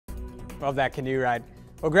Love that canoe ride.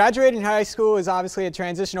 Well, graduating high school is obviously a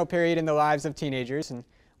transitional period in the lives of teenagers, and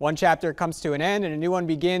one chapter comes to an end and a new one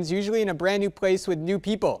begins, usually in a brand new place with new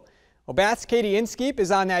people. Well, Bath's Katherine Inskeep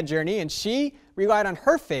is on that journey, and she relied on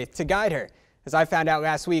her faith to guide her. As I found out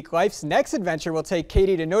last week, life's next adventure will take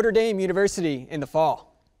Katie to Notre Dame University in the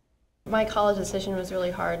fall. My college decision was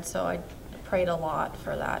really hard, so I prayed a lot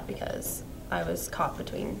for that because I was caught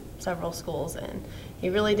between several schools, and he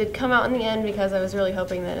really did come out in the end because I was really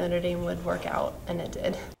hoping that Notre Dame would work out, and it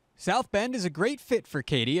did. South Bend is a great fit for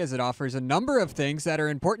Katie as it offers a number of things that are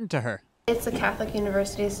important to her. It's a Catholic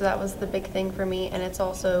university, so that was the big thing for me, and it's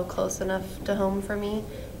also close enough to home for me,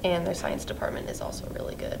 and their science department is also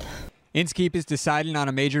really good. Inskeep is deciding on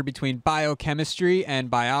a major between biochemistry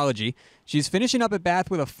and biology. She's finishing up at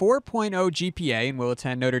Bath with a 4.0 GPA and will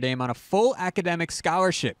attend Notre Dame on a full academic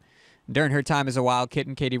scholarship. During her time as a Wild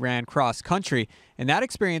Kitten, Katie ran cross country, and that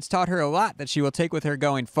experience taught her a lot that she will take with her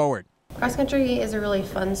going forward. Cross country is a really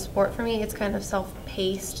fun sport for me. It's kind of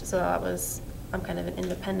self-paced, so I'm kind of an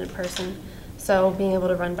independent person. So being able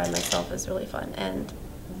to run by myself is really fun, and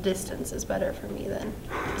distance is better for me than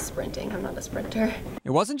sprinting. I'm not a sprinter. It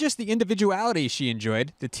wasn't just the individuality she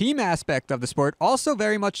enjoyed. The team aspect of the sport also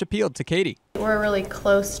very much appealed to Katie. We're a really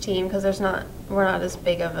close team because we're not as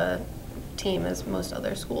big of a team as most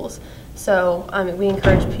other schools. So we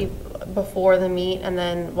encourage people before the meet, and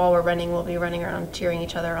then while we're running, we'll be running around cheering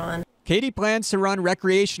each other on. Katie plans to run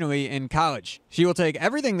recreationally in college. She will take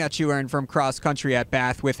everything that she learned from cross country at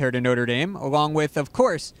Bath with her to Notre Dame, along with, of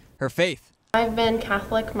course, her faith. I've been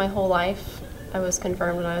Catholic my whole life. I was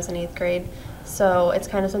confirmed when I was in 8th grade. So it's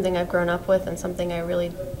kind of something I've grown up with and something I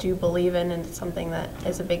really do believe in, and it's something that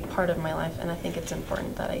is a big part of my life, and I think it's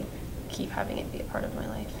important that I keep having it be a part of my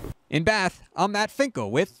life. In Bath, I'm Matt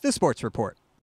Finkel with the Sports Report.